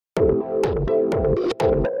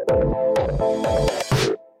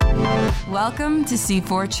Welcome to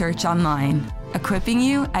C4 Church Online, equipping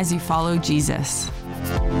you as you follow Jesus.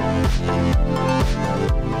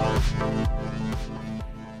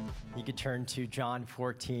 You could turn to John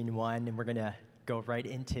 14:1, and we're going to go right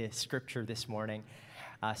into Scripture this morning.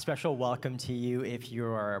 Special welcome to you if you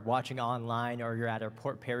are watching online or you're at our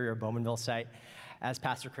Port Perry or Bowmanville site. As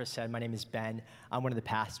Pastor Chris said, my name is Ben. I'm one of the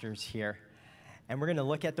pastors here. And we're going to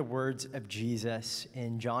look at the words of Jesus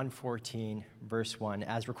in John 14, verse 1,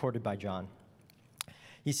 as recorded by John.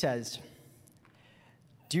 He says,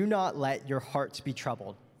 "Do not let your hearts be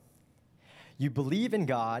troubled. You believe in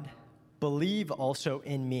God, believe also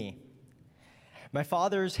in me. My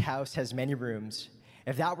Father's house has many rooms.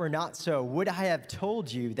 If that were not so, would I have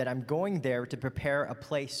told you that I'm going there to prepare a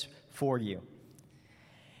place for you?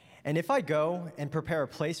 And if I go and prepare a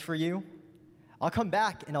place for you, I'll come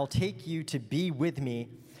back and I'll take you to be with me,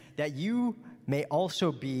 that you may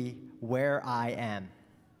also be where I am.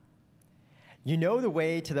 You know the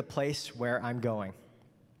way to the place where I'm going."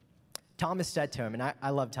 Thomas said to him, and I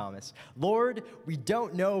love Thomas, "Lord, we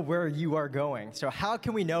don't know where you are going, so how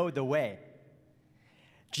can we know the way?"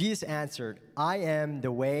 Jesus answered, "I am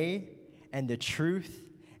the way and the truth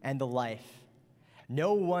and the life.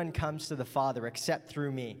 No one comes to the Father except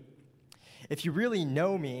through me. If you really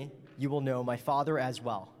know me, you will know my Father as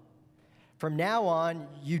well. From now on,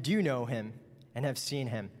 you do know him and have seen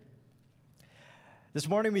him." This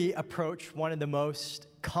morning, we approach one of the most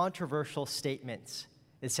controversial statements,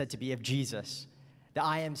 it's said to be, of Jesus, the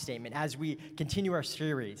I am statement, as we continue our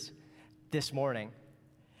series this morning.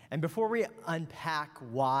 And before we unpack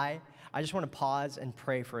why, I just want to pause and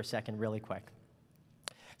pray for a second really quick.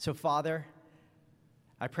 So, Father,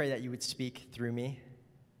 I pray that you would speak through me.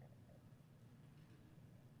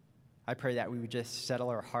 I pray that we would just settle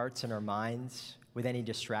our hearts and our minds with any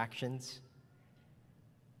distractions.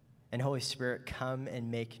 And Holy Spirit, come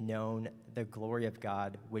and make known the glory of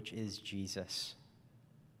God, which is Jesus.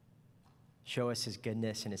 Show us his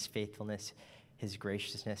goodness and his faithfulness, his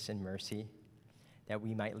graciousness and mercy, that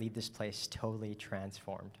we might leave this place totally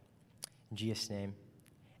transformed. In Jesus' name,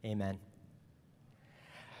 amen.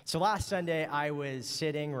 So last Sunday, I was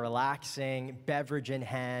sitting, relaxing, beverage in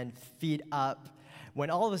hand, feet up, when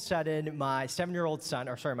all of a sudden my 9-year-old son,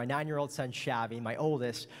 Shavi, my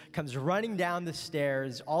oldest, comes running down the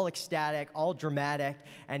stairs, all ecstatic, all dramatic,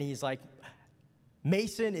 and he's like,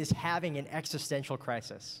 "Mason is having an existential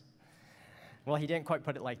crisis." Well, he didn't quite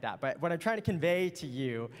put it like that, but what I'm trying to convey to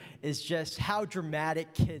you is just how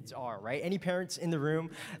dramatic kids are, right? Any parents in the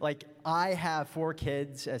room? Like, I have 4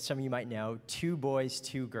 kids, as some of you might know, 2 boys,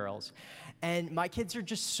 2 girls, and my kids are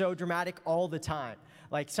just so dramatic all the time.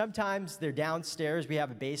 Like, sometimes they're downstairs. We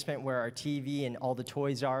have a basement where our TV and all the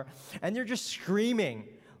toys are, and they're just screaming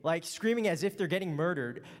as if they're getting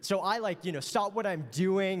murdered. So I stop what I'm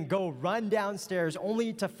doing, go run downstairs,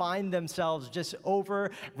 only to find themselves just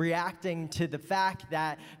overreacting to the fact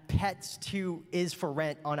that Pets 2 is for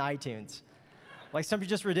rent on iTunes. Like, something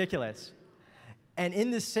just ridiculous. And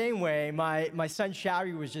in the same way, my son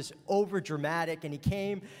Shavi was just over dramatic, and he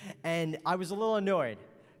came, and I was a little annoyed,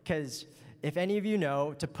 because if any of you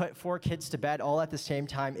know, to put 4 kids to bed all at the same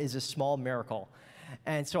time is a small miracle.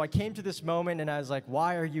 And so I came to this moment, and I was like,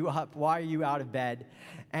 "Why are you up? Why are you out of bed?"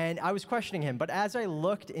 And I was questioning him. But as I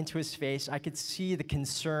looked into his face, I could see the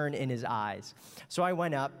concern in his eyes. So I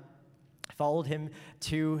went up, followed him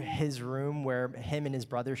to his room where him and his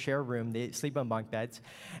brother share a room. They sleep on bunk beds.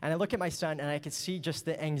 And I look at my son, and I could see just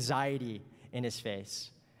the anxiety in his face.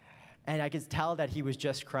 And I could tell that he was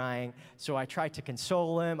just crying. So I tried to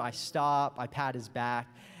console him. I stop. I pat his back.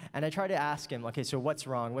 And I try to ask him, "Okay, so what's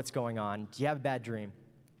wrong? What's going on? Do you have a bad dream?"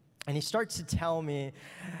 And he starts to tell me,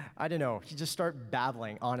 I don't know, he just started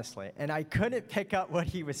babbling, honestly. And I couldn't pick up what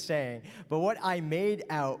he was saying. But what I made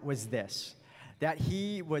out was this, that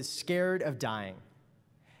he was scared of dying.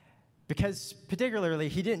 Because particularly,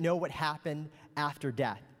 he didn't know what happened after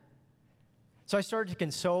death. So I started to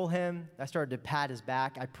console him. I started to pat his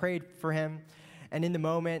back. I prayed for him. And in the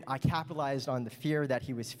moment, I capitalized on the fear that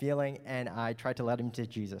he was feeling, and I tried to lead him to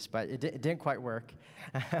Jesus. But it didn't quite work.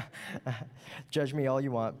 Judge me all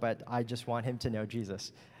you want, but I just want him to know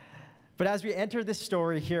Jesus. But as we enter this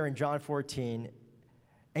story here in John 14,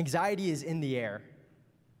 anxiety is in the air.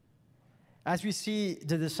 As we see,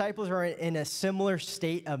 the disciples are in a similar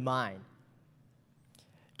state of mind.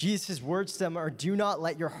 Jesus' words to them are, "Do not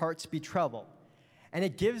let your hearts be troubled." And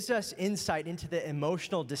it gives us insight into the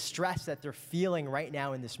emotional distress that they're feeling right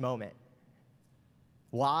now in this moment.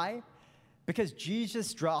 Why? Because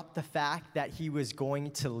Jesus dropped the fact that he was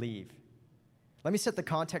going to leave. Let me set the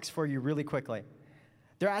context for you really quickly.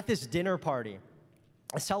 They're at this dinner party,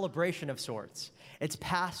 a celebration of sorts. It's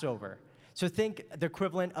Passover. So think the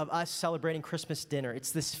equivalent of us celebrating Christmas dinner.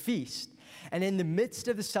 It's this feast. And in the midst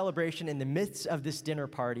of the celebration, in the midst of this dinner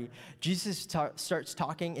party, Jesus starts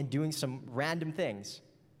talking and doing some random things.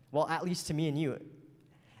 Well, at least to me and you.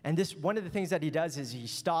 And one of the things that he does is he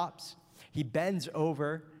stops, he bends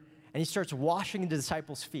over, and he starts washing the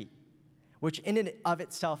disciples' feet, which in and of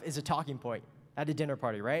itself is a talking point at a dinner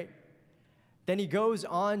party, right? Then he goes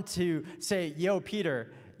on to say, yo,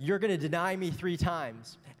 Peter, you're going to deny me 3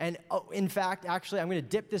 times. And in fact, actually, I'm going to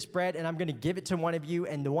dip this bread and I'm going to give it to one of you,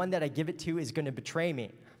 and the one that I give it to is going to betray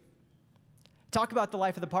me. Talk about the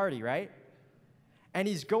life of the party, right? And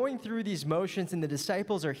he's going through these motions, and the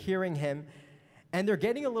disciples are hearing him, and they're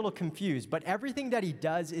getting a little confused. But everything that he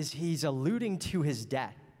does is he's alluding to his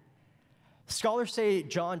death. Scholars say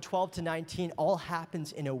John 12-19 all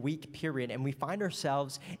happens in a week period, and we find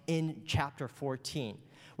ourselves in chapter 14,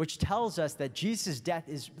 which tells us that Jesus' death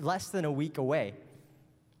is less than a week away.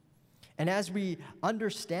 And as we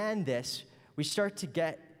understand this, we start to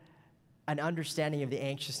get an understanding of the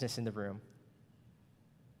anxiousness in the room.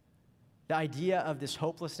 The idea of this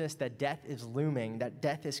hopelessness that death is looming, that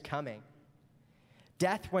death is coming.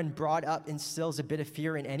 Death, when brought up, instills a bit of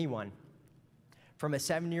fear in anyone. From a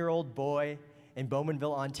 7-year-old boy in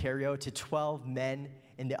Bowmanville, Ontario, to 12 men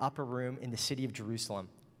in the upper room in the city of Jerusalem.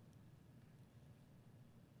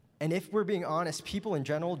 And if we're being honest, people in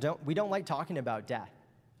general don't like talking about death.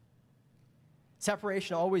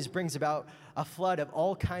 Separation always brings about a flood of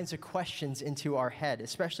all kinds of questions into our head,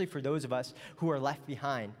 especially for those of us who are left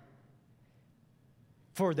behind.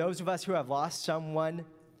 For those of us who have lost someone,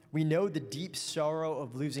 we know the deep sorrow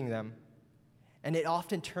of losing them. And it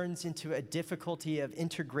often turns into a difficulty of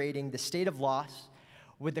integrating the state of loss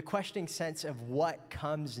with the questioning sense of what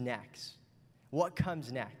comes next. What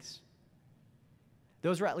comes next?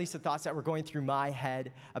 Those were at least the thoughts that were going through my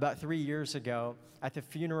head about 3 years ago at the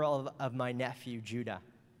funeral of my nephew, Judah.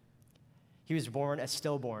 He was born a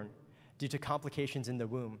stillborn due to complications in the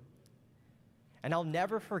womb. And I'll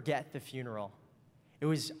never forget the funeral. It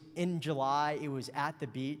was in July. It was at the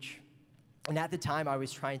beach. And at the time, I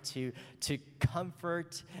was trying to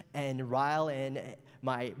comfort and rile in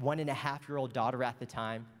my 1.5-year-old daughter at the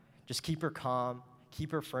time. Just keep her calm,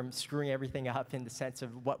 keep her from screwing everything up in the sense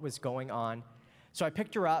of what was going on. So I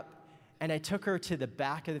picked her up, and I took her to the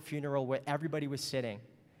back of the funeral where everybody was sitting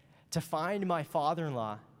to find my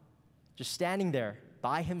father-in-law just standing there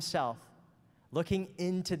by himself, looking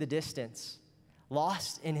into the distance,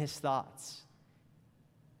 lost in his thoughts.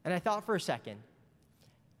 And I thought for a second,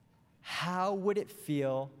 how would it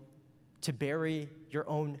feel to bury your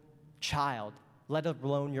own child, let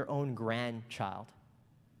alone your own grandchild?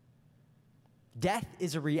 Death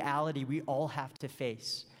is a reality we all have to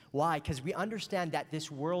face. Why? Because we understand that this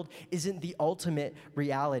world isn't the ultimate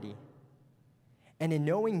reality. And in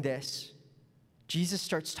knowing this, Jesus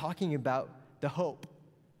starts talking about the hope.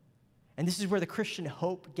 And this is where the Christian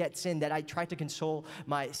hope gets in that I tried to console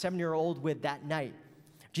my 7-year-old with that night.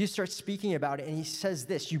 Jesus starts speaking about it, and he says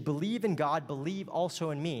this: you believe in God, believe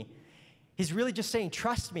also in me. He's really just saying,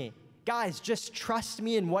 trust me. Guys, just trust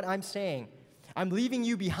me in what I'm saying. I'm leaving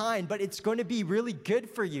you behind, but it's going to be really good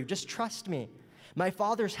for you. Just trust me. My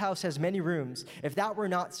Father's house has many rooms. If that were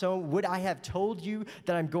not so, would I have told you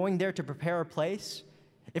that I'm going there to prepare a place?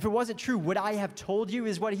 If it wasn't true, would I have told you,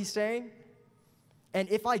 is what he's saying? And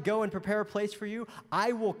if I go and prepare a place for you,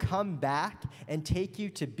 I will come back and take you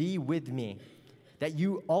to be with me, that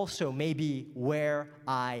you also may be where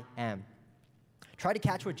I am. Try to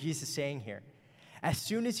catch what Jesus is saying here. As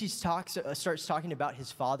soon as he starts talking about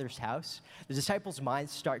his Father's house, the disciples'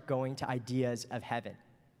 minds start going to ideas of heaven.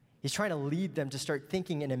 He's trying to lead them to start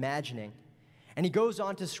thinking and imagining. And he goes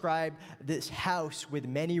on to describe this house with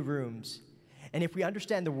many rooms. And if we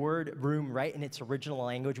understand the word room right in its original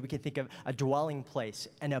language, we can think of a dwelling place,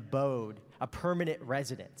 an abode, a permanent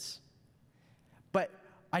residence. But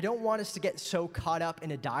I don't want us to get so caught up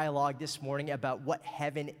in a dialogue this morning about what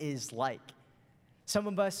heaven is like. Some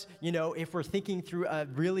of us, if we're thinking through a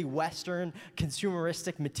really Western,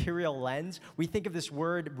 consumeristic, material lens, we think of this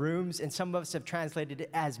word rooms, and some of us have translated it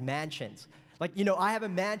as mansions. Like, I have a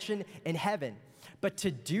mansion in heaven. But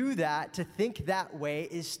to do that, to think that way,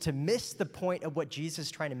 is to miss the point of what Jesus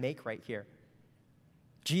is trying to make right here.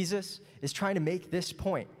 Jesus is trying to make this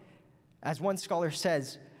point. As one scholar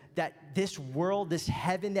says, that this world, this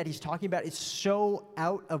heaven that he's talking about, is so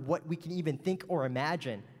out of what we can even think or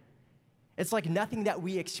imagine. It's like nothing that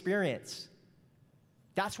we experience.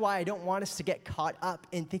 That's why I don't want us to get caught up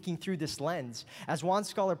in thinking through this lens. As one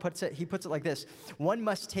scholar puts it, he puts it like this: one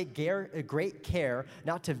must take great care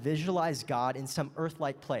not to visualize God in some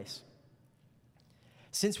earth-like place.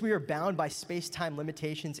 Since we are bound by space-time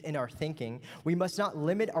limitations in our thinking, we must not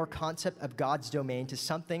limit our concept of God's domain to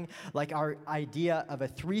something like our idea of a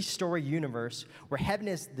 3-story universe where heaven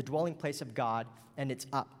is the dwelling place of God and it's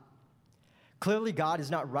up. Clearly, God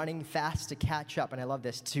is not running fast to catch up, and I love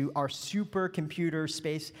this, to our supercomputer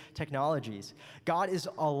space technologies. God is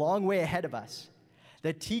a long way ahead of us.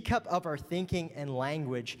 The teacup of our thinking and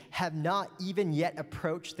language have not even yet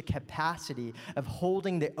approached the capacity of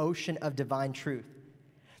holding the ocean of divine truth.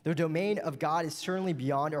 The domain of God is certainly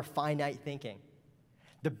beyond our finite thinking.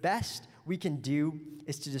 The best we can do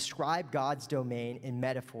is to describe God's domain in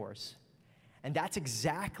metaphors. And that's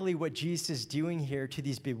exactly what Jesus is doing here to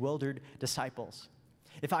these bewildered disciples.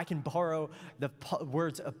 If I can borrow the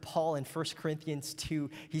words of Paul in 1 Corinthians 2,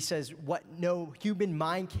 he says, what no human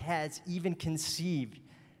mind has even conceived,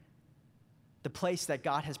 the place that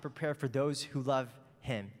God has prepared for those who love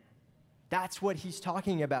him. That's what he's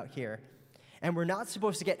talking about here. And we're not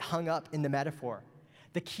supposed to get hung up in the metaphor.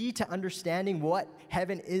 The key to understanding what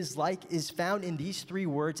heaven is like is found in these 3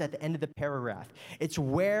 words at the end of the paragraph. It's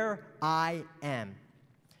where I am.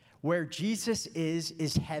 Where Jesus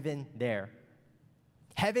is heaven there.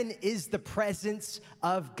 Heaven is the presence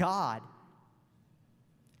of God.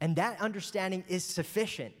 And that understanding is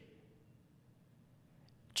sufficient.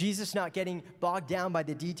 Jesus not getting bogged down by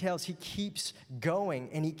the details. He keeps going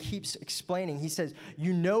and he keeps explaining. He says,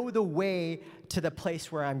 you know the way to the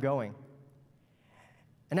place where I'm going.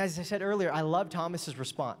 And as I said earlier, I love Thomas's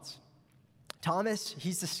response. Thomas,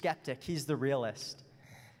 he's the skeptic. He's the realist.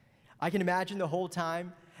 I can imagine the whole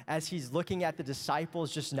time as he's looking at the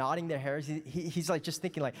disciples just nodding their heads, he's like just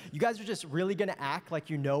thinking like, you guys are just really going to act like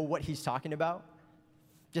you know what he's talking about?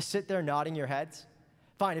 Just sit there nodding your heads?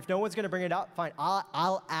 Fine, if no one's going to bring it up, fine,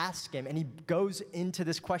 I'll ask him. And he goes into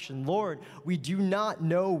this question, Lord, we do not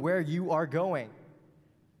know where you are going.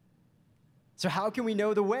 So how can we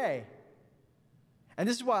know the way? And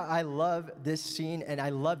this is why I love this scene, and I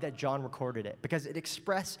love that John recorded it, because it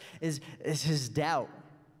expresses his doubt,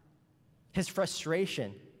 his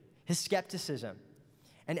frustration, his skepticism.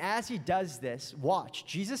 And as he does this, watch,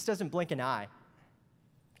 Jesus doesn't blink an eye.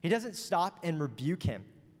 He doesn't stop and rebuke him.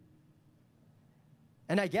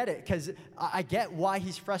 And I get it, because I get why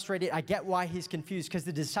he's frustrated. I get why he's confused, because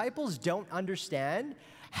the disciples don't understand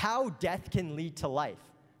how death can lead to life.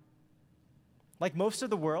 Like most of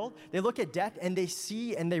the world, they look at death and they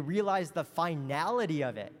see and they realize the finality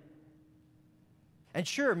of it. And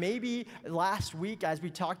sure, maybe last week, as we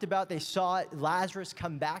talked about, they saw Lazarus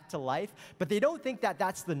come back to life, but they don't think that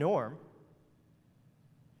that's the norm.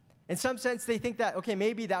 In some sense, they think that, okay,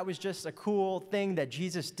 maybe that was just a cool thing that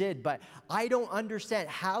Jesus did, but I don't understand.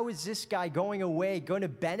 How is this guy going away going to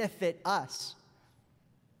benefit us?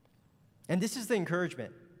 And this is the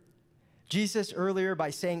encouragement. Jesus earlier by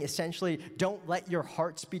saying essentially, don't let your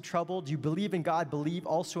hearts be troubled. You believe in God, believe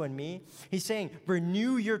also in me. He's saying,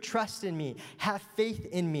 renew your trust in me. Have faith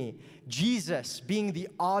in me. Jesus being the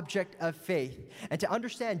object of faith. And to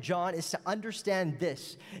understand John is to understand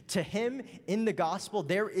this. To him in the gospel,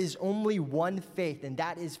 there is only one faith, and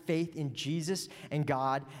that is faith in Jesus and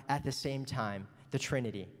God at the same time, the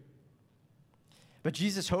Trinity. But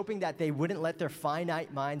Jesus, hoping that they wouldn't let their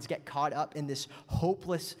finite minds get caught up in this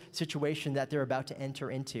hopeless situation that they're about to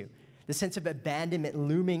enter into, the sense of abandonment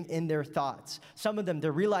looming in their thoughts. Some of them,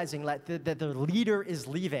 they're realizing that their leader is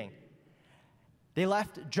leaving. They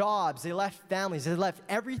left jobs, they left families, they left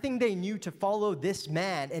everything they knew to follow this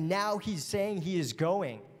man, and now he's saying he is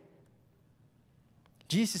going.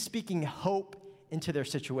 Jesus is speaking hope into their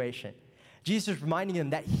situation. Jesus is reminding them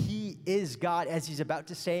that he is God, as he's about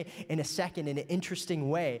to say in a second in an interesting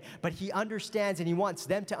way. But he understands, and he wants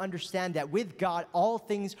them to understand that with God, all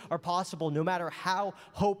things are possible, no matter how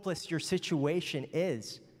hopeless your situation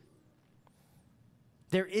is.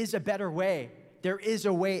 There is a better way. There is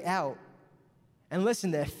a way out. And listen,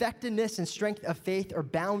 the effectiveness and strength of faith are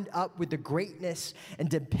bound up with the greatness and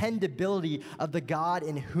dependability of the God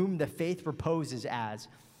in whom the faith reposes as.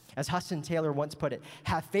 As Hudson Taylor once put it,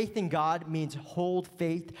 have faith in God means hold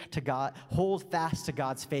fast to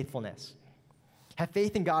God's faithfulness. Have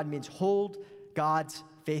faith in God means hold God's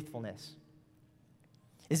faithfulness.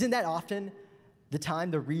 Isn't that often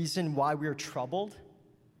the reason why we're troubled?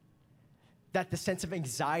 That the sense of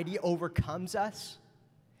anxiety overcomes us?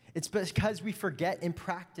 It's because we forget in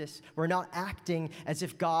practice we're not acting as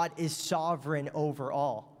if God is sovereign over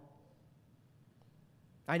all.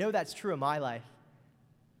 I know that's true in my life.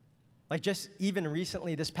 Like just even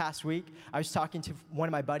recently, this past week, I was talking to one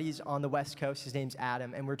of my buddies on the West Coast. His name's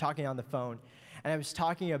Adam, and we were talking on the phone. And I was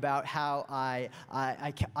talking about how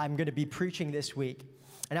I'm going to be preaching this week.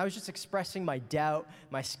 And I was just expressing my doubt,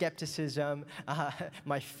 my skepticism,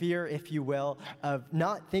 my fear, if you will, of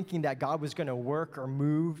not thinking that God was going to work or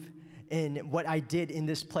move in what I did in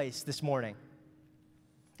this place this morning.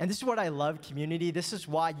 And this is what I love, community. This is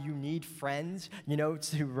why you need friends,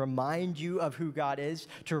 to remind you of who God is,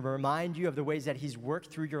 to remind you of the ways that he's worked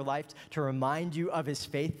through your life, to remind you of his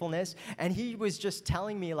faithfulness. And he was just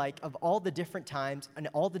telling me, of all the different times and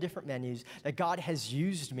all the different venues that God has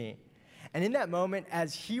used me. And in that moment,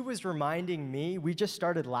 as he was reminding me, we just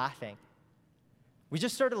started laughing. We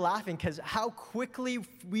just started laughing because how quickly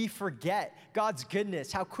we forget God's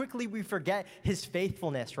goodness, how quickly we forget his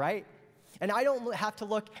faithfulness, right? And I don't have to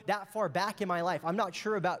look that far back in my life. I'm not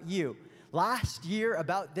sure about you. Last year,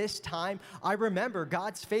 about this time, I remember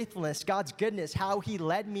God's faithfulness, God's goodness, how he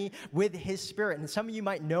led me with his Spirit. And some of you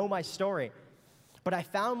might know my story. But I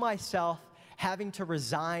found myself having to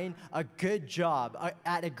resign a good job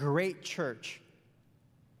at a great church.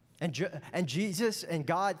 And Jesus and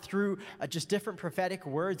God, through just different prophetic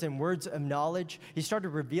words and words of knowledge, he started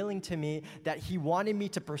revealing to me that he wanted me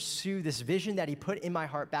to pursue this vision that he put in my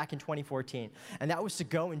heart back in 2014. And that was to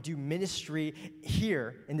go and do ministry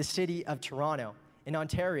here in the city of Toronto, in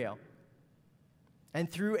Ontario. And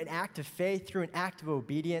through an act of faith, through an act of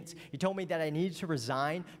obedience, he told me that I needed to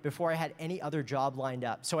resign before I had any other job lined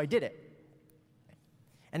up. So I did it.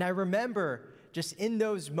 And I remember just in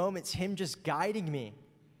those moments, him just guiding me,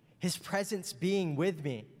 his presence being with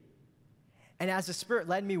me. And as the Spirit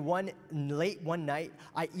led me late one night,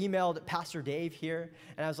 I emailed Pastor Dave here,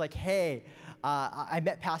 and I was like, hey, I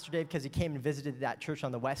met Pastor Dave because he came and visited that church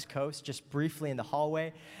on the West Coast just briefly in the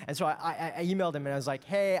hallway. And so I emailed him, and I was like,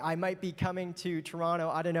 hey, I might be coming to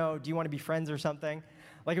Toronto. I don't know. Do you want to be friends or something?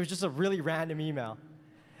 It was just a really random email.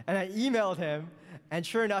 And I emailed him, and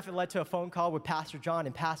sure enough, it led to a phone call with Pastor John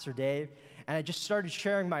and Pastor Dave. And I just started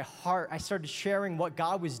sharing my heart. I started sharing what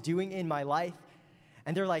God was doing in my life.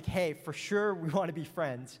 And they're like, hey, for sure, we want to be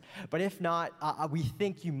friends. But if not, we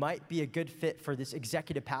think you might be a good fit for this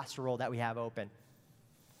executive pastor role that we have open.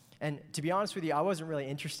 And to be honest with you, I wasn't really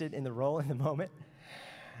interested in the role in the moment.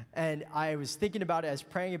 And I was thinking about it, I was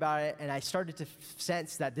praying about it, and I started to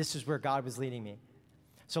sense that this is where God was leading me.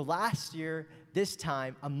 So last year, this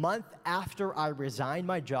time, a month after I resigned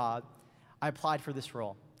my job, I applied for this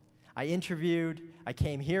role. I interviewed, I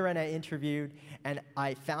came here and I interviewed, and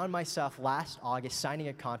I found myself last August signing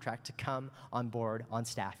a contract to come on board on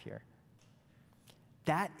staff here.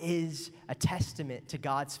 That is a testament to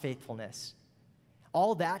God's faithfulness.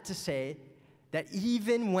 All that to say that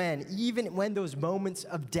even when those moments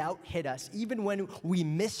of doubt hit us, even when we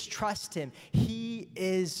mistrust him, he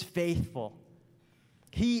is faithful.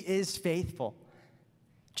 He is faithful.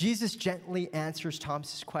 Jesus gently answers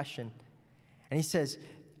Thomas's question, and he says,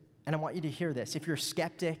 and I want you to hear this. If you're a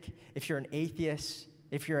skeptic, if you're an atheist,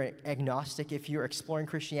 if you're an agnostic, if you're exploring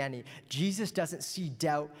Christianity, Jesus doesn't see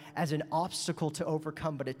doubt as an obstacle to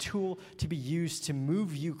overcome, but a tool to be used to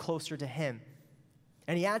move you closer to him.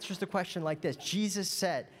 And he answers the question like this. Jesus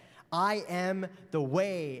said, I am the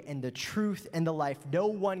way and the truth and the life. No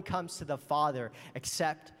one comes to the Father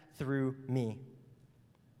except through me.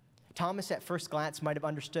 Thomas, at first glance, might have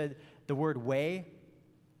understood the word way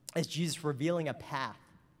as Jesus revealing a path.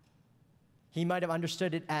 He might have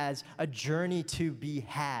understood it as a journey to be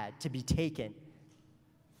had, to be taken.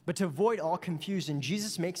 But to avoid all confusion,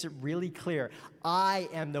 Jesus makes it really clear. I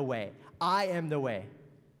am the way. I am the way.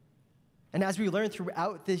 And as we learn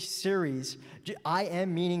throughout this series, I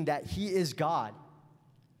am meaning that he is God.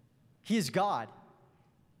 He is God.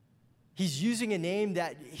 He's using a name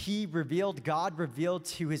that God revealed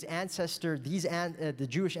to his ancestor, the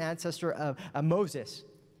Jewish ancestor of Moses.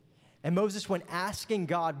 And Moses, when asking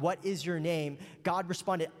God, what is your name? God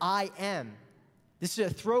responded, I am. This is a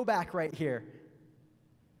throwback right here.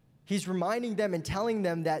 He's reminding them and telling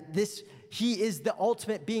them that he is the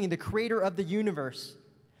ultimate being, the creator of the universe,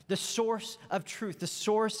 the source of truth, the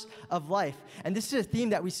source of life. And this is a theme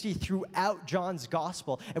that we see throughout John's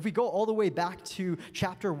gospel. If we go all the way back to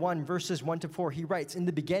chapter 1, verses 1 to 4, he writes, in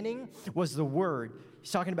the beginning was the Word. He's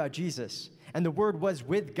talking about Jesus. And the Word was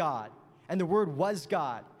with God. And the Word was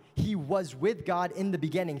God. He was with God in the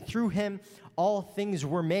beginning. Through him, all things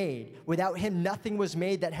were made. Without him, nothing was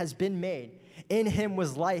made that has been made. In him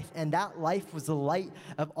was life, and that life was the light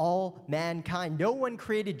of all mankind. No one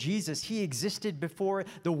created Jesus. He existed before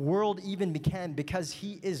the world even began because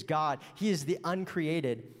he is God. He is the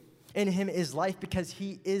uncreated. In him is life because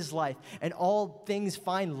he is life, and all things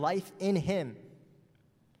find life in him.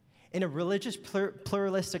 In a religious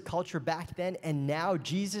pluralistic culture back then and now,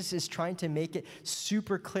 Jesus is trying to make it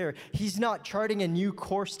super clear. He's not charting a new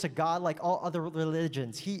course to God like all other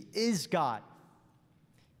religions. He is God.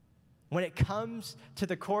 When it comes to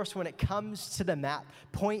the course, when it comes to the map,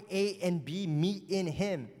 point A and B meet in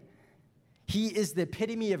him. He is the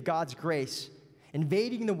epitome of God's grace,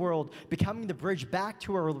 invading the world, becoming the bridge back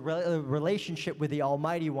to a relationship with the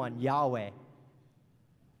Almighty One, Yahweh.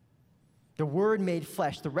 The Word made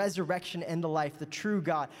flesh, the resurrection and the life, the true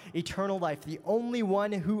God, eternal life, the only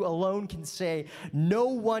one who alone can say, no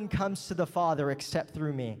one comes to the Father except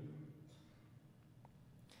through me.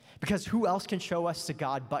 Because who else can show us to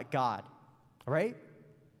God but God, right?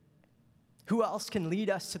 Who else can lead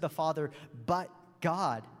us to the Father but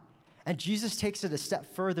God? And Jesus takes it a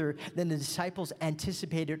step further than the disciples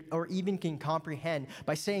anticipated or even can comprehend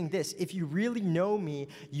by saying this: if you really know me,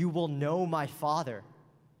 you will know my Father.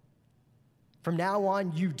 From now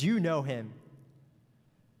on, you do know him.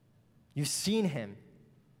 You've seen him.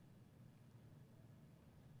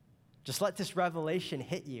 Just let this revelation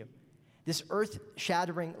hit you. This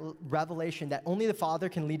earth-shattering revelation that only the Father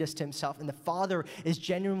can lead us to himself, and the Father is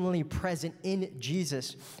genuinely present in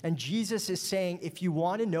Jesus. And Jesus is saying, if you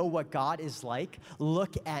want to know what God is like,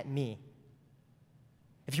 look at me.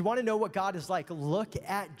 If you want to know what God is like, look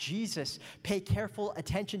at Jesus. Pay careful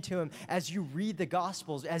attention to him as you read the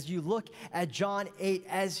Gospels, as you look at John 8,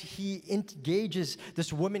 as he engages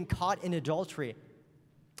this woman caught in adultery.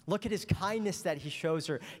 Look at his kindness that he shows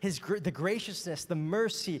her, the graciousness, the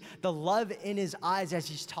mercy, the love in his eyes as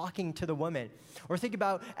he's talking to the woman. Or think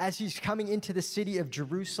about as he's coming into the city of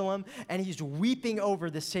Jerusalem and he's weeping over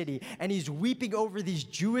the city and he's weeping over these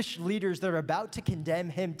Jewish leaders that are about to condemn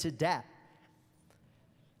him to death.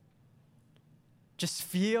 Just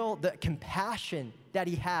feel the compassion that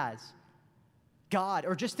he has. God,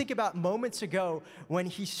 or just think about moments ago when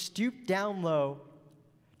he stooped down low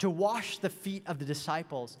to wash the feet of the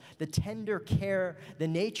disciples, the tender care, the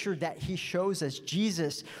nature that he shows us.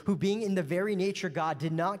 Jesus, who being in the very nature God,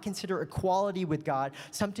 did not consider equality with God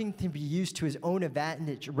something to be used to his own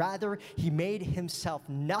advantage. Rather, he made himself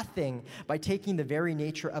nothing by taking the very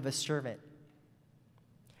nature of a servant.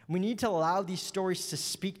 We need to allow these stories to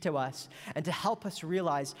speak to us and to help us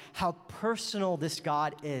realize how personal this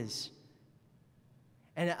God is,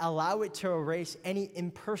 and allow it to erase any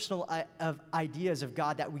impersonal ideas of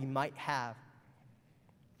God that we might have.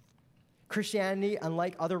 Christianity,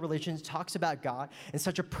 unlike other religions, talks about God in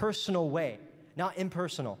such a personal way, not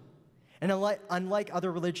impersonal. And unlike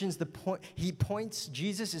other religions,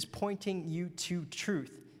 Jesus is pointing you to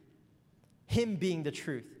truth, him being the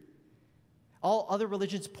truth. All other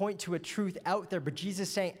religions point to a truth out there, but Jesus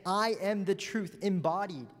is saying, I am the truth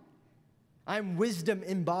embodied. I'm wisdom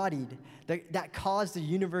embodied that caused the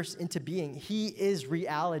universe into being. He is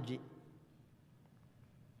reality.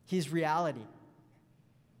 He's reality.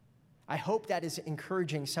 I hope that is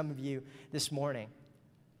encouraging some of you this morning,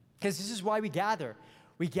 because this is why we gather.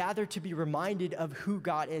 We gather to be reminded of who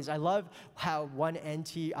God is. I love how one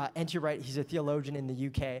N.T. Wright, he's a theologian in the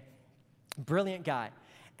UK, brilliant guy.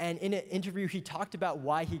 And in an interview, he talked about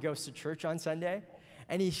why he goes to church on Sunday.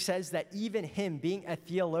 And he says that even him being a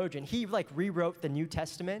theologian, he rewrote the New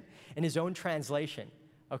Testament in his own translation,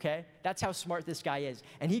 okay? That's how smart this guy is.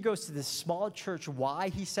 And he goes to this small church. Why?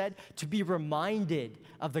 He said, to be reminded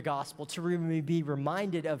of the gospel, to be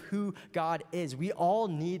reminded of who God is. We all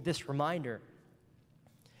need this reminder.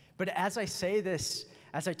 But as I say this,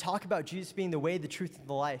 as I talk about Jesus being the way, the truth, and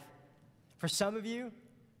the life, for some of you,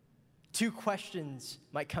 two questions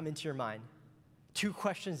might come into your mind. Two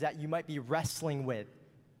questions that you might be wrestling with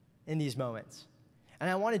in these moments. And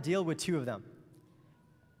I want to deal with two of them.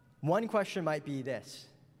 One question might be this: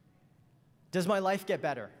 does my life get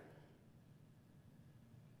better?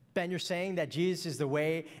 Ben, you're saying that Jesus is the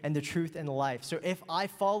way and the truth and the life. So if I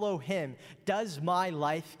follow him, does my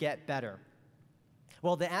life get better?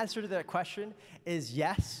 Well, the answer to that question is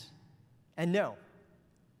yes and no.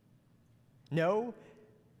 No,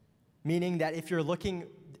 meaning that if you're looking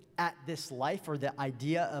at this life or the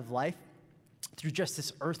idea of life through just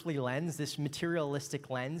this earthly lens, this materialistic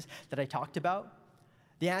lens that I talked about,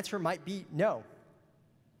 the answer might be no.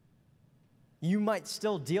 You might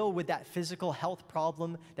still deal with that physical health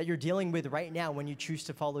problem that you're dealing with right now when you choose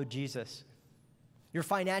to follow Jesus. Your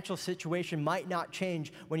financial situation might not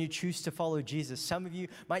change when you choose to follow Jesus. Some of you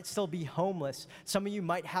might still be homeless. Some of you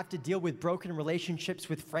might have to deal with broken relationships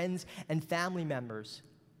with friends and family members.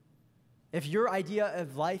 If your idea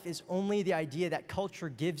of life is only the idea that culture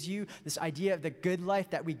gives you, this idea of the good life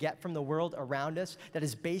that we get from the world around us that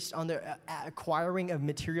is based on the acquiring of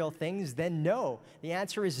material things, then no. The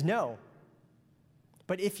answer is no.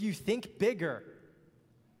 But if you think bigger,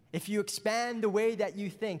 if you expand the way that you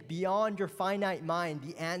think beyond your finite mind,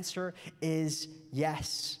 the answer is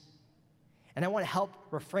yes. And I want to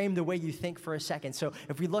help reframe the way you think for a second. So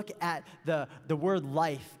if we look at the word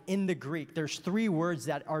life in the Greek, there's 3 words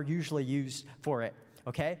that are usually used for it,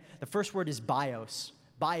 okay? The first word is bios.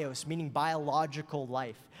 Bios, meaning biological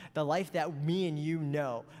life, the life that me and you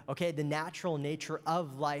know, okay? The natural nature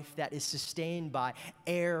of life that is sustained by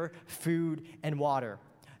air, food, and water.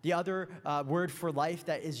 The other word for life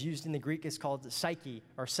that is used in the Greek is called psyche,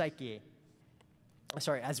 or psyche.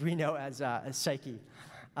 Sorry, as we know as psyche.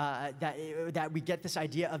 That we get this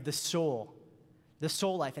idea of the soul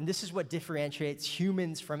life. And this is what differentiates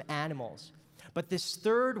humans from animals. But this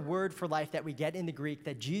third word for life that we get in the Greek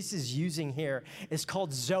that Jesus is using here is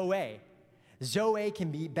called zoe. Zoe can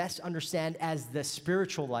be best understood as the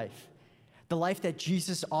spiritual life, the life that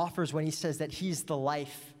Jesus offers when he says that he's the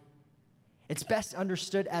life. It's best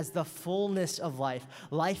understood as the fullness of life,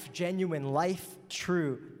 life genuine, life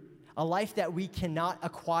true, a life that we cannot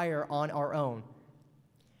acquire on our own.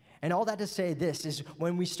 And all that to say this is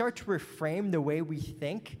when we start to reframe the way we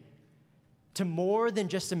think to more than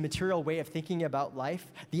just a material way of thinking about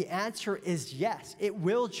life, the answer is yes, it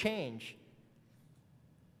will change.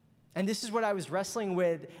 And this is what I was wrestling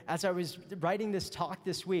with as I was writing this talk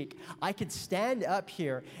this week. I could stand up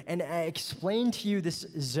here and explain to you this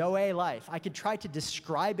Zoe life. I could try to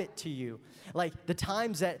describe it to you, like the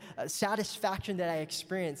times that satisfaction that I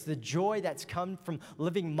experienced, the joy that's come from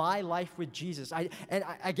living my life with Jesus. I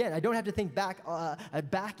don't have to think back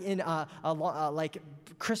in like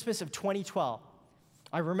Christmas of 2012.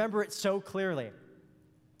 I remember it so clearly.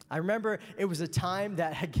 I remember it was a time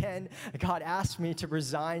that, again, God asked me to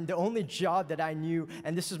resign the only job that I knew,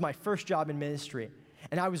 and this was my first job in ministry.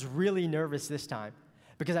 And I was really nervous this time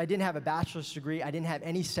because I didn't have a bachelor's degree. I didn't have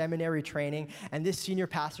any seminary training. And this senior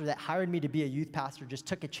pastor that hired me to be a youth pastor just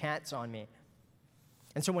took a chance on me.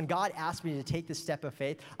 And so when God asked me to take this step of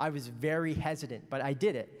faith, I was very hesitant, but I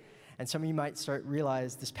did it. And some of you might start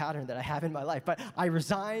realize this pattern that I have in my life. But I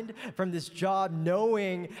resigned from this job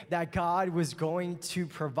knowing that God was going to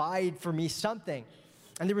provide for me something.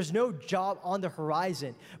 And there was no job on the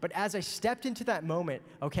horizon. But as I stepped into that moment,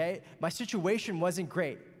 okay, my situation wasn't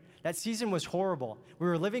great. That season was horrible. We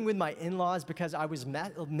were living with my in-laws because I was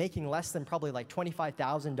making less than probably like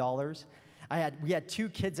 $25,000. We had 2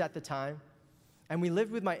 kids at the time. And we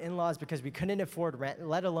lived with my in-laws because we couldn't afford rent,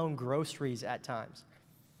 let alone groceries at times.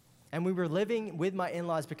 And we were living with my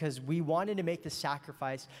in-laws because we wanted to make the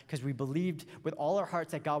sacrifice because we believed with all our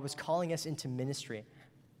hearts that God was calling us into ministry.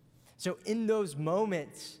 So in those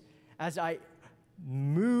moments, as I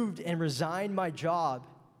moved and resigned my job,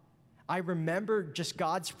 I remember just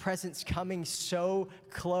God's presence coming so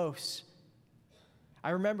close.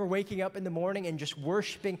 I remember waking up in the morning and just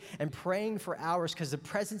worshiping and praying for hours because the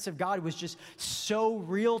presence of God was just so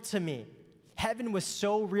real to me. Heaven was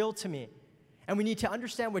so real to me. And we need to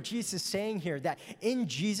understand what Jesus is saying here, that in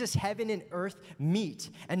Jesus, heaven and earth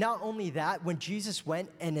meet. And not only that, when Jesus went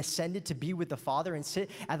and ascended to be with the Father and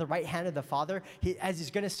sit at the right hand of the Father, as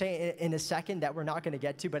he's going to say in a second that we're not going to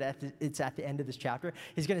get to, but it's at the end of this chapter,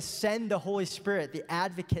 he's going to send the Holy Spirit, the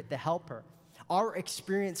advocate, the helper. Our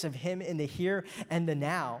experience of him in the here and the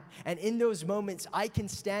now. And in those moments, I can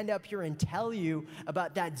stand up here and tell you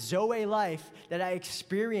about that Zoe life that I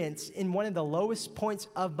experienced in one of the lowest points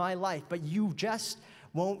of my life, but you just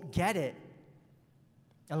won't get it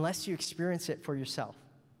unless you experience it for yourself.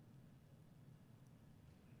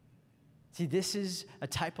 See, this is a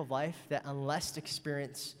type of life that unless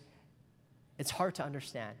experienced, it's hard to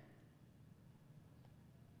understand.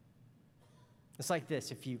 It's like this,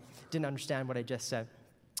 if you didn't understand what I just said.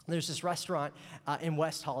 There's this restaurant in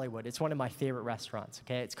West Hollywood. It's one of my favorite restaurants,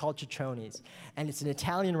 okay? It's called Ciccioni's, and it's an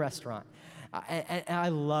Italian restaurant. And I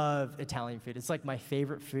love Italian food. It's like my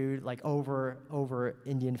favorite food, like over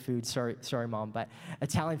Indian food. Sorry, Mom, but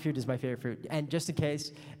Italian food is my favorite food. And just in case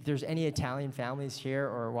if there's any Italian families here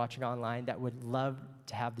or watching online that would love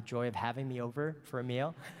to have the joy of having me over for a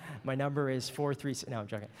meal, my number is 436. No, I'm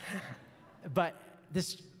joking. But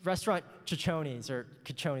this restaurant,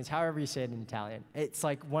 Ciccioni's, however you say it in Italian, it's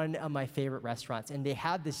like one of my favorite restaurants. And they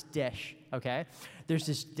have this dish, okay? There's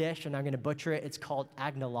this dish, and I'm going to butcher it. It's called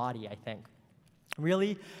agnolotti, I think.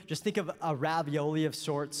 Really, just think of a ravioli of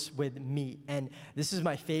sorts with meat. And this is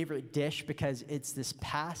my favorite dish because it's this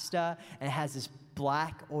pasta, and it has this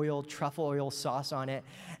black oil, truffle oil sauce on it,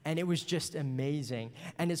 and it was just amazing.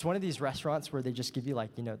 And it's one of these restaurants where they just give you like,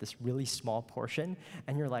 this really small portion,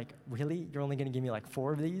 and you're like, really? You're only gonna give me like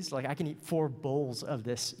 4 of these? Like I can eat 4 bowls of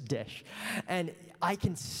this dish. And I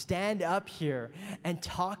can stand up here and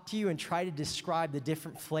talk to you and try to describe the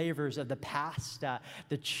different flavors of the pasta,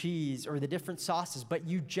 the cheese, or the different sauces, but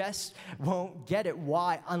you just won't get it.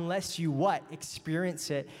 Why? Unless you what?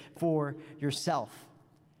 Experience it for yourself.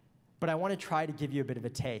 But I want to try to give you a bit of a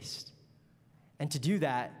taste. And to do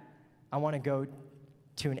that, I want to go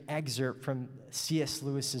to an excerpt from C.S.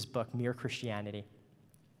 Lewis's book, Mere Christianity.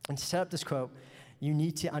 And to set up this quote, you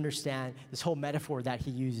need to understand this whole metaphor that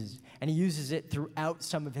he uses. And he uses it throughout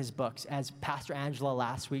some of his books, as Pastor Angela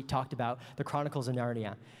last week talked about the Chronicles of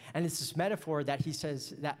Narnia. And it's this metaphor that he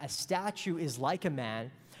says that a statue is like a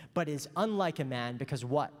man, but is unlike a man because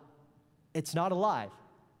what? It's not alive.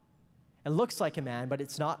 It looks like a man, but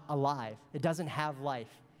it's not alive. It doesn't have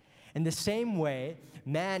life. In the same way,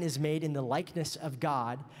 man is made in the likeness of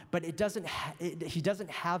God, but he doesn't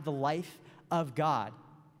have the life of God.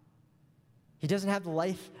 He doesn't have the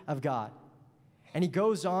life of God. And he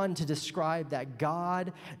goes on to describe that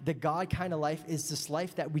God, the God kind of life, is this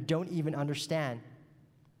life that we don't even understand.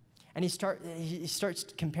 And he starts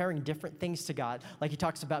comparing different things to God. Like he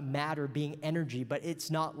talks about matter being energy, but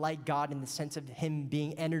it's not like God in the sense of him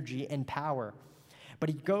being energy and power. But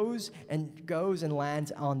he goes and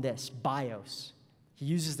lands on this, bios. He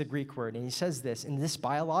uses the Greek word, and he says this, in this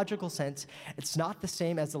biological sense, it's not the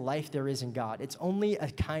same as the life there is in God. It's only a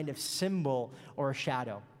kind of symbol or a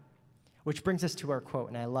shadow. Which brings us to our quote,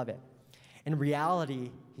 and I love it. In reality,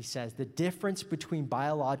 he says, the difference between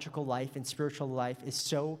biological life and spiritual life is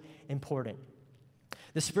so important.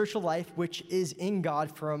 The spiritual life, which is in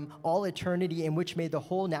God from all eternity and which made the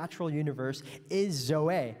whole natural universe, is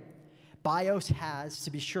Zoe. Bios has,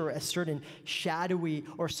 to be sure, a certain shadowy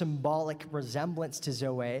or symbolic resemblance to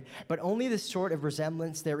Zoe, but only the sort of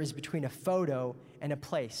resemblance there is between a photo and a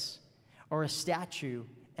place, or a statue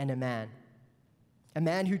and a man. A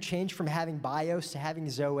man who changed from having bios to having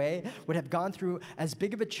Zoe would have gone through as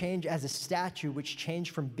big of a change as a statue which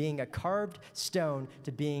changed from being a carved stone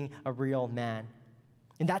to being a real man.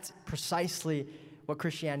 And that's precisely what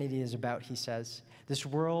Christianity is about, he says. This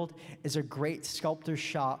world is a great sculptor's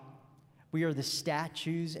shop. We are the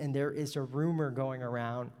statues, and there is a rumor going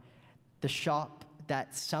around the shop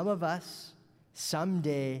that some of us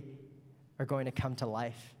someday are going to come to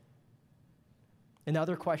life.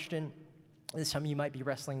 Another question that some of you might be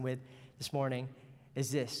wrestling with this morning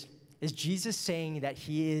is this. Is Jesus saying that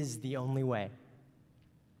he is the only way?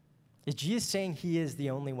 Is Jesus saying he is the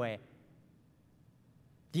only way?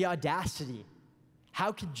 The audacity.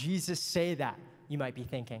 How could Jesus say that, you might be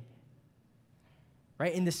thinking?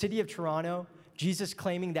 Right? In the city of Toronto, Jesus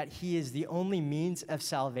claiming that he is the only means of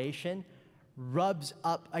salvation rubs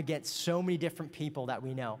up against so many different people that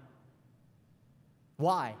we know.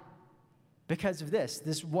 Why? Because of this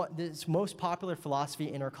most popular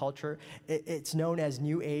philosophy in our culture. It's known as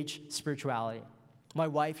New Age spirituality. My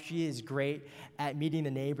wife, she is great at meeting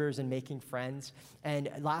the neighbors and making friends. And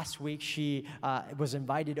last week, she was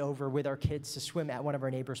invited over with our kids to swim at one of our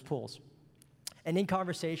neighbors' pools. And in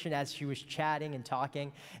conversation, as she was chatting and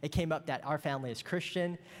talking, it came up that our family is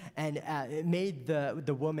Christian, and it made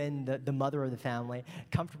the woman, the mother of the family,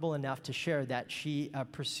 comfortable enough to share that she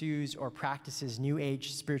pursues or practices New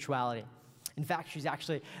Age spirituality. In fact, she's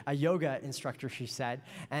actually a yoga instructor, she said.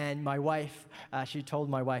 And my wife, she told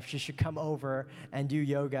my wife she should come over and do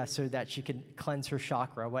yoga so that she could cleanse her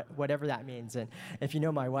chakra, whatever that means. And if you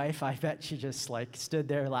know my wife, I bet she just stood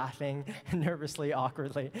there laughing nervously,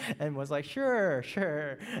 awkwardly, and was like, sure,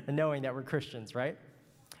 knowing that we're Christians, right?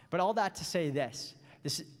 But all that to say this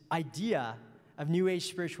idea of New Age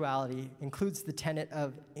spirituality includes the tenet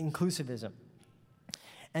of inclusivism.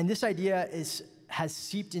 And this idea has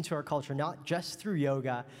seeped into our culture, not just through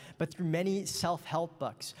yoga, but through many self-help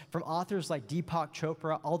books, from authors like Deepak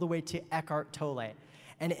Chopra all the way to Eckhart Tolle.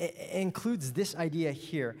 And it includes this idea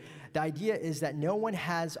here. The idea is that no one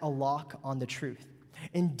has a lock on the truth.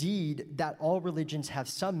 Indeed, that all religions have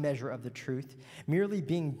some measure of the truth, merely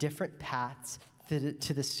being different paths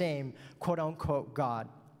to the same quote-unquote God,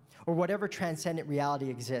 or whatever transcendent reality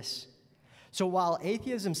exists. So while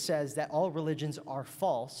atheism says that all religions are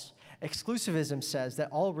false, exclusivism says that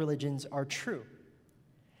all religions are true.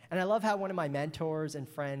 And I love how one of my mentors and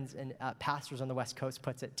friends and pastors on the West Coast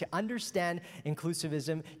puts it. To understand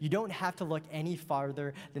inclusivism, you don't have to look any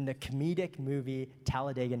farther than the comedic movie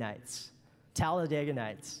Talladega Nights. Talladega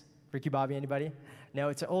Nights. Ricky Bobby, anybody? No,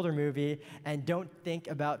 it's an older movie, and don't think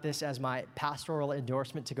about this as my pastoral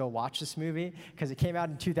endorsement to go watch this movie, because it came out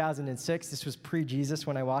in 2006. This was pre-Jesus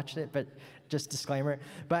when I watched it, but just disclaimer.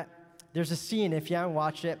 But there's a scene, if you haven't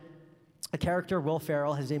watched it, a character, Will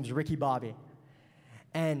Ferrell, his name's Ricky Bobby,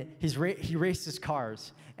 and he races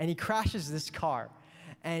cars, and he crashes this car.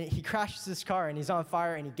 And he crashes this car, and he's on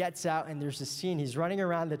fire, and he gets out, and there's this scene. He's running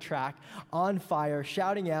around the track on fire,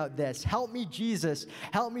 shouting out this, "Help me, Jesus.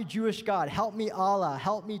 Help me, Jewish God. Help me, Allah.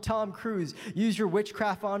 Help me, Tom Cruise. Use your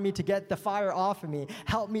witchcraft on me to get the fire off of me.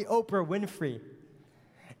 Help me, Oprah Winfrey."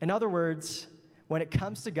 In other words, when it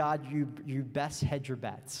comes to God, you best hedge your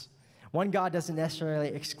bets. One God doesn't necessarily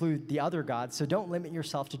exclude the other gods, so don't limit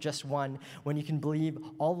yourself to just one when you can believe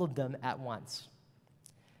all of them at once.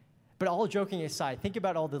 But all joking aside, think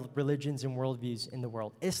about all the religions and worldviews in the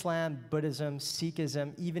world. Islam, Buddhism,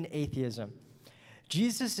 Sikhism, even atheism.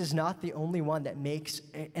 Jesus is not the only one that makes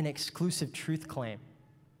an exclusive truth claim.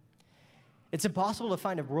 It's impossible to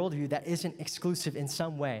find a worldview that isn't exclusive in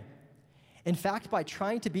some way. In fact, by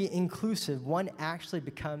trying to be inclusive, one actually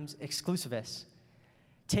becomes exclusivist.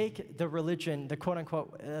 Take the religion, the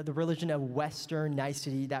quote-unquote, the religion of Western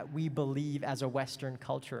nicety that we believe as a Western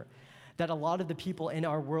culture, that a lot of the people in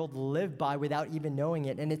our world live by without even knowing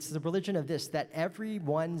it. And it's the religion of this, that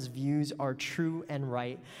everyone's views are true and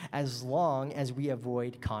right as long as we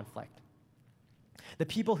avoid conflict. The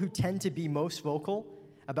people who tend to be most vocal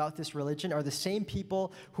about this religion are the same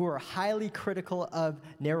people who are highly critical of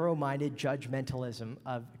narrow-minded judgmentalism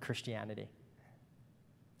of Christianity.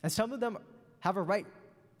 And some of them have a right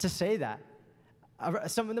to say that.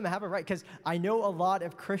 Some of them have a right, because I know a lot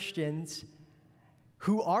of Christians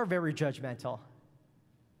who are very judgmental,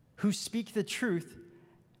 who speak the truth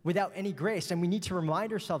without any grace. And we need to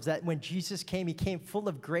remind ourselves that when Jesus came, he came full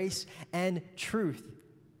of grace and truth.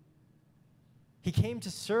 He came to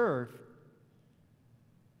serve.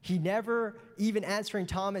 He never, even answering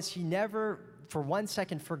Thomas, he never for 1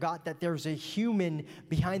 second forgot that there's a human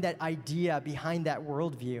behind that idea, behind that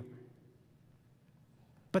worldview.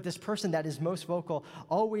 But this person that is most vocal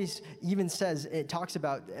always even says, it talks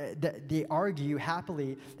about, they argue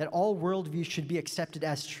happily that all worldviews should be accepted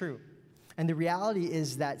as true. And the reality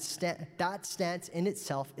is that that stance in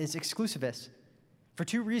itself is exclusivist for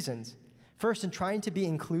two reasons. First, in trying to be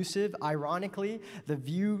inclusive, ironically, the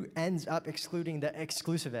view ends up excluding the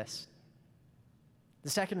exclusivists. The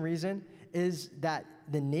second reason is that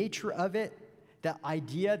the nature of it, the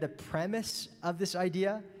idea, the premise of this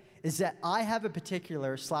idea, is that I have a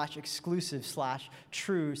particular /exclusive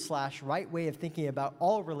 /true /right way of thinking about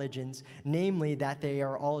all religions, namely that they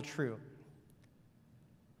are all true.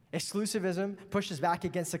 Exclusivism pushes back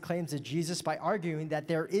against the claims of Jesus by arguing that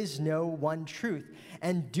there is no one truth.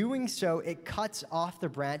 And doing so, it cuts off the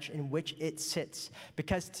branch in which it sits.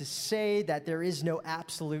 Because to say that there is no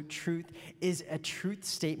absolute truth is a truth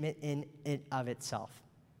statement in and of itself.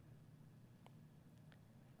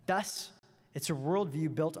 Thus, it's a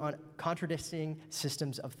worldview built on contradicting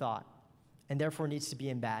systems of thought, and therefore needs to be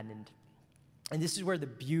abandoned. And this is where the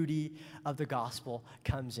beauty of the gospel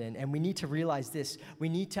comes in. And we need to realize this. We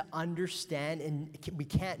need to understand, and we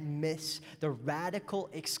can't miss the radical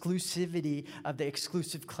exclusivity of the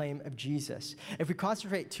exclusive claim of Jesus. If we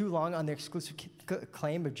concentrate too long on the exclusive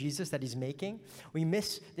claim of Jesus that he's making, we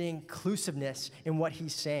miss the inclusiveness in what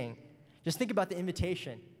he's saying. Just think about the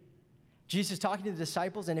invitation. Jesus is talking to the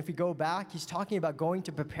disciples, and if we go back, he's talking about going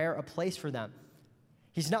to prepare a place for them.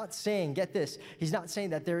 He's not saying, get this, he's not saying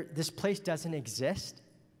that this place doesn't exist.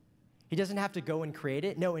 He doesn't have to go and create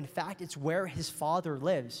it. No, in fact, it's where his Father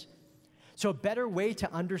lives. So a better way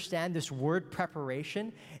to understand this word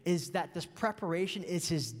preparation is that this preparation is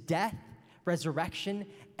his death, resurrection,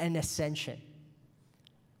 and ascension.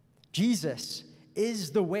 Jesus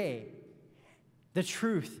is the way, the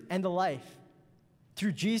truth, and the life.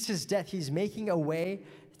 Through Jesus' death, he's making a way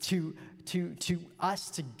to us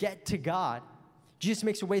to get to God. Jesus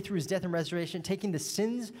makes a way through his death and resurrection, taking the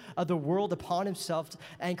sins of the world upon himself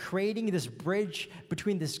and creating this bridge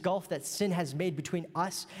between this gulf that sin has made between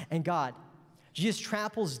us and God. Jesus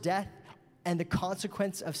tramples death and the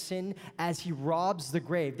consequence of sin as he robs the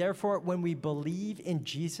grave. Therefore, when we believe in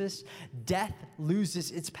Jesus, death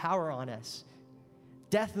loses its power on us.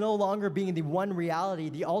 Death no longer being the one reality,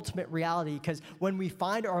 the ultimate reality, because when we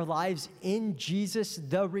find our lives in Jesus,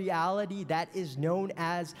 the reality that is known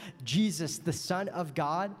as Jesus, the Son of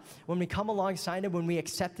God, when we come alongside him, when we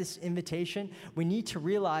accept this invitation, we need to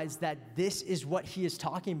realize that this is what he is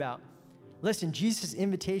talking about. Listen, Jesus'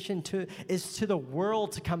 invitation is to the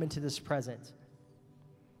world to come into this presence.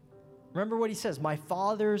 Remember what he says, my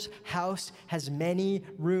Father's house has many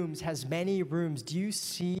rooms, has many rooms. Do you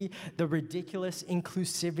see the ridiculous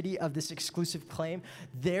inclusivity of this exclusive claim?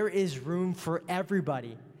 There is room for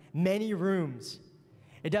everybody, many rooms.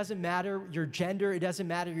 It doesn't matter your gender. It doesn't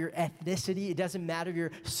matter your ethnicity. It doesn't matter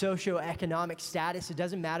your socioeconomic status. It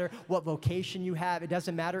doesn't matter what vocation you have. It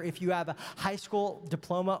doesn't matter if you have a high school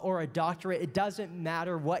diploma or a doctorate. It doesn't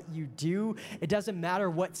matter what you do. It doesn't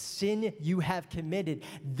matter what sin you have committed.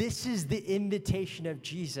 This is the invitation of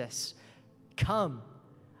Jesus. Come.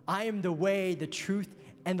 I am the way, the truth,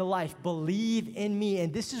 and the life. Believe in me.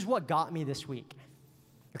 And this is what got me this week.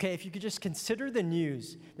 Okay, if you could just consider the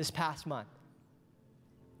news this past month.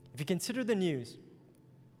 If you consider the news,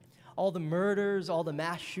 all the murders, all the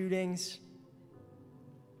mass shootings,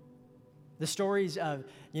 the stories of,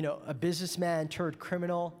 a businessman turned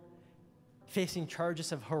criminal facing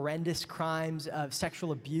charges of horrendous crimes of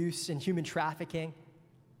sexual abuse and human trafficking.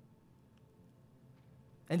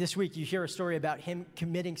 And this week you hear a story about him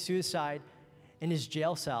committing suicide in his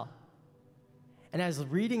jail cell. And I was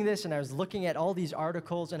reading this and I was looking at all these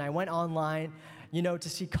articles and I went online, to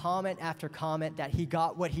see comment after comment that he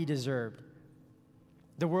got what he deserved.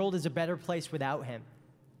 The world is a better place without him.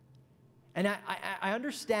 And I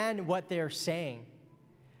understand what they're saying,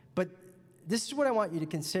 but this is what I want you to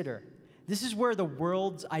consider. This is where the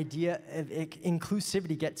world's idea of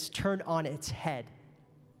inclusivity gets turned on its head.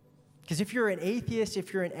 Because if you're an atheist,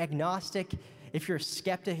 if you're an agnostic, if you're a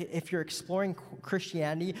skeptic, if you're exploring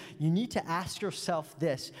Christianity, you need to ask yourself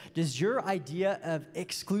this. Does your idea of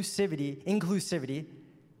inclusivity,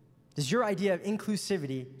 does your idea of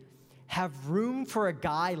inclusivity have room for a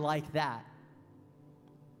guy like that?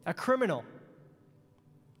 A criminal,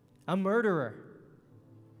 a murderer.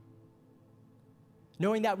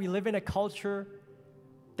 Knowing that we live in a culture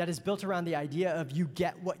that is built around the idea of you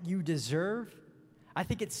get what you deserve, I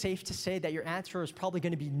think it's safe to say that your answer is probably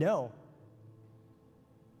going to be no.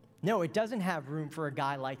 No, it doesn't have room for a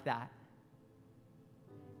guy like that.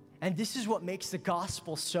 And this is what makes the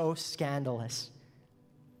gospel so scandalous.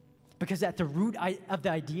 Because at the root of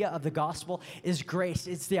the idea of the gospel is grace.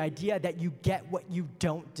 It's the idea that you get what you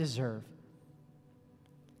don't deserve.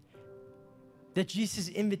 That Jesus'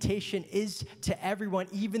 invitation is to everyone,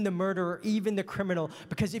 even the murderer, even the criminal.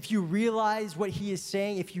 Because if you realize what he is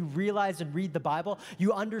saying, if you realize and read the Bible,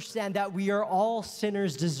 you understand that we are all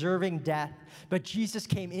sinners deserving death. But Jesus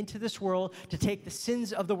came into this world to take the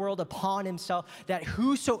sins of the world upon himself, that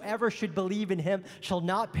whosoever should believe in him shall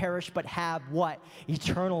not perish, but have what?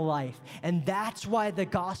 Eternal life. And that's why the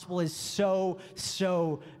gospel is so,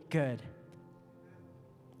 so good.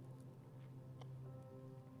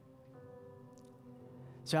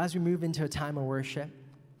 So as we move into a time of worship,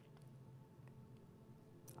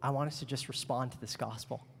 I want us to just respond to this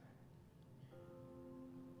gospel.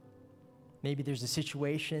 Maybe there's a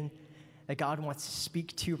situation that God wants to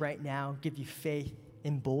speak to right now, give you faith,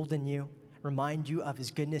 embolden you, remind you of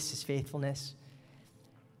his goodness, his faithfulness.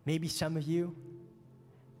 Maybe some of you,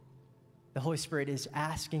 the Holy Spirit is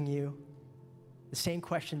asking you the same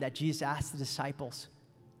question that Jesus asked the disciples.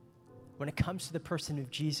 When it comes to the person of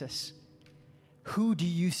Jesus, who do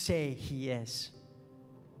you say he is?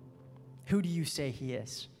 Who do you say he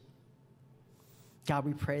is? God,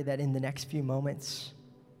 we pray that in the next few moments,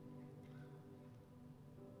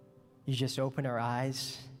 you just open our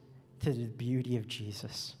eyes to the beauty of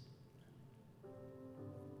Jesus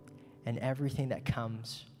and everything that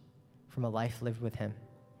comes from a life lived with him.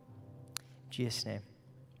 In Jesus' name,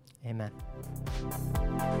 amen.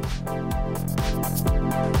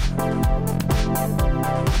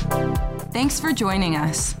 Thanks for joining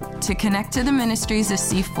us. To connect to the ministries of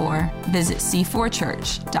C4, visit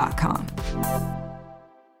c4church.com.